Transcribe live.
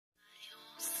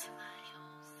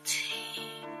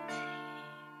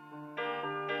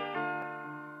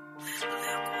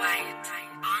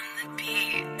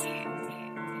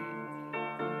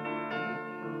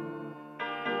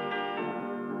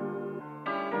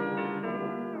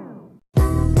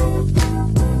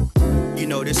You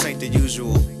know, this ain't the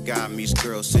usual guy meets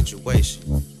girl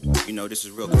situation. You know, this is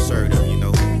real conservative, you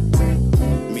know.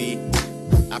 Me,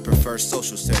 I prefer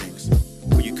social settings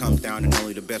where you come down and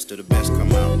only the best of the best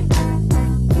come out.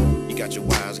 You got your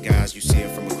wise guys, you see it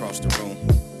from across the room,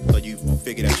 so you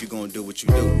figure that you're gonna do what you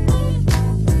do.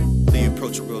 Then you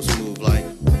approach it real smooth, like,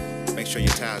 make sure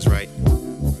your tie's right.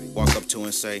 Walk up to her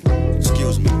and say,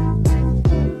 excuse me,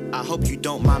 I hope you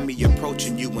don't mind me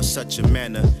approaching you in such a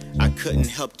manner. I couldn't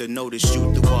help to notice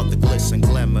you through all the glitz and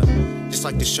glamour. Just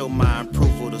like to show my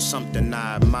approval to something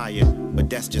I admire, but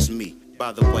that's just me.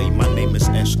 By the way, my name is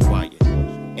Esquire,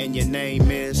 and your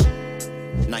name is?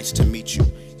 Nice to meet you.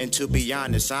 And to be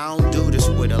honest, I don't do this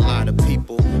with a lot of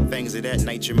people. Things of that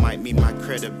nature might mean my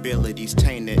credibility's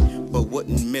tainted, but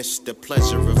wouldn't miss the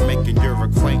pleasure of making your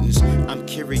acquaintance. I'm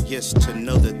curious to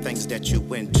know the things that you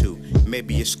into.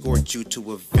 Maybe escort you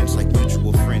to events like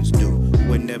mutual friends do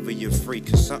whenever you're free,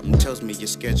 cause something tells me your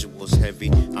schedule's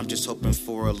heavy. I'm just hoping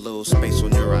for a little space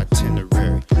on your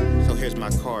itinerary. So here's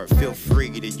my card, feel free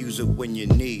to use it when you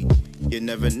need. You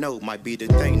never know, might be the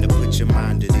thing to put your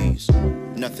mind at ease.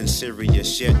 Nothing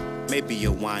serious yet, maybe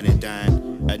a wine and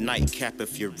dine, a nightcap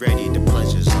if you're ready, the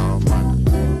pleasure's all mine.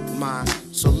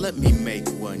 So let me make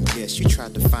one guess. You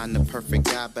tried to find the perfect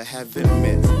guy but haven't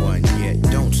met one yet.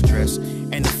 Don't stress,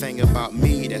 anything about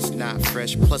me that's not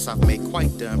fresh. Plus I've made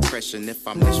quite the impression if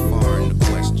I'm this far in the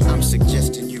question. I'm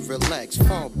suggesting you relax,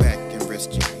 fall back and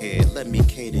rest your head. Let me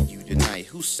cater you tonight,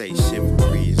 who say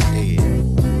chivalry is dead?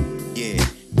 Yeah,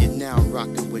 you're now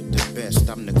rocking with the best.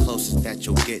 I'm the closest that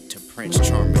you'll get to Prince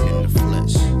Charming in the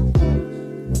flesh.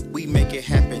 We make it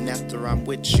happen after I'm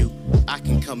with you. I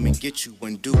can come and get you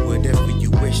and do whatever you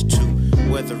wish to.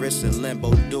 Whether it's a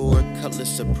Lambo door,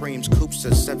 Cutlass Supremes, Coupes,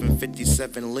 or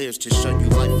 757 Lears to show you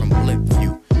life from Blip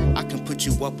View. I can put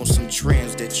you up on some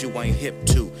trends that you ain't hip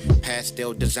to.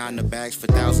 Pastel designer bags for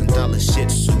 $1,000 shih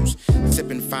tzus.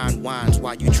 Sipping fine wines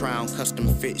while you try on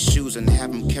custom fit shoes and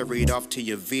have them carried off to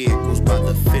your vehicles by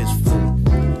the fistful.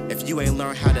 If you ain't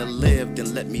learned how to live,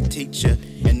 then let me teach you.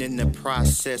 And in the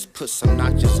process, put some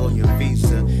notches on your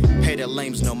visa. Pay the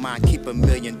lames no mind, keep $1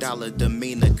 million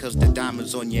demeanor. Cause the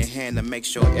diamonds on your hand to make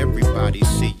sure everybody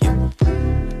see you.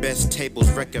 Best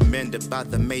tables recommended by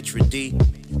the maitre d'.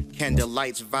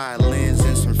 Candlelights, violins,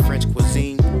 and some French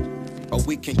cuisine. Or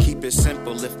we can keep it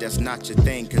simple if that's not your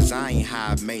thing. Cause I ain't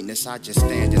high maintenance, I just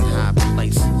stand in high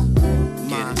places.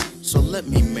 So let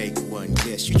me make one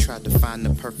guess. You tried to find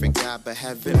the perfect guy but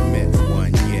haven't met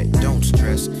one yet. Don't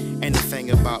stress,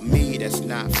 anything about me that's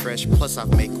not fresh. Plus I've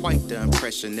made quite the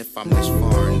impression if I'm this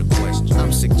far in the question.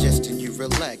 I'm suggesting you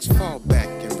relax, fall back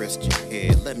and rest your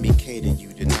head. Let me cater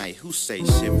you tonight, who say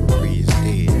chivalry is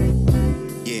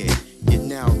dead? Yeah, you're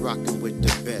now rocking with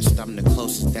the best. I'm the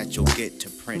closest that you'll get to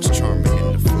Prince Charming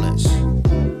in the flesh.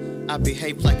 I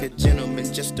behave like a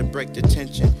gentleman just to break the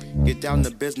tension. Get down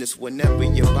to business whenever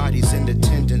your body's in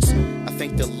attendance. I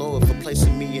thank the Lord for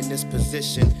placing me in this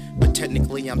position, but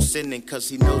technically I'm sinning cause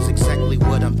he knows exactly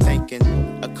what I'm thinking.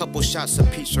 A couple shots of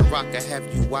peach Ciroc, I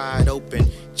have you wide open.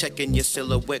 Checking your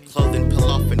silhouette, clothing pull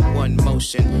off in one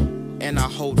motion. And I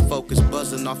hold focus,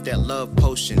 buzzing off that love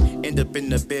potion. End up in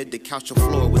the bed, the couch or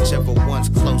floor, whichever one's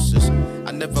closest.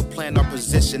 I never plan our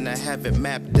position to have it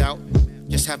mapped out.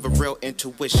 Just have a real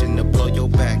intuition to blow your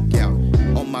back out.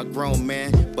 On my grown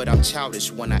man, but I'm childish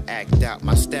when I act out.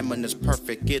 My stamina's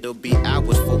perfect, it'll be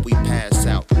hours before we pass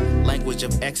out. Language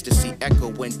of ecstasy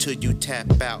echo until you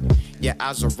tap out. Your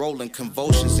eyes are rolling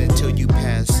convulsions until you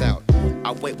pass out.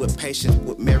 I wait with patience,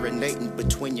 with marinating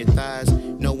between your thighs.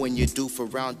 Know when you're due for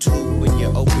round 2 when you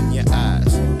open your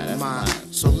eyes.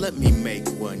 So let me make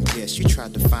one guess. You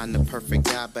tried to find the perfect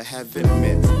guy but haven't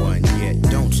met one yet.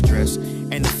 Don't stress,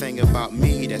 anything about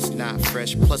me that's not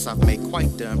fresh. Plus I've made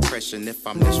quite the impression if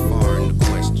I'm this far in the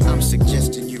question. I'm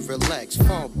suggesting you relax,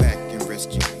 fall back and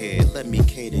rest your head. Let me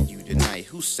cater you tonight,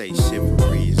 who say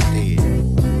chivalry is dead?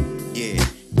 Yeah,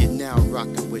 you're now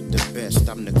rocking with the best.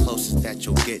 I'm the closest that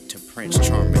you'll get to Prince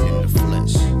Charming in the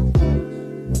flesh.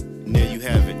 And there you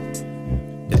have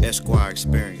it, the Esquire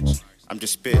experience. I'm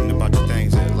just spitting about the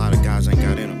things that a lot of guys ain't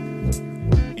got in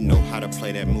them. You know how to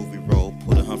play that movie role,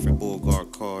 pull a Humphrey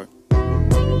Bogart card. You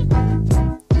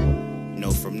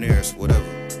know, from there it's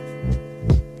whatever.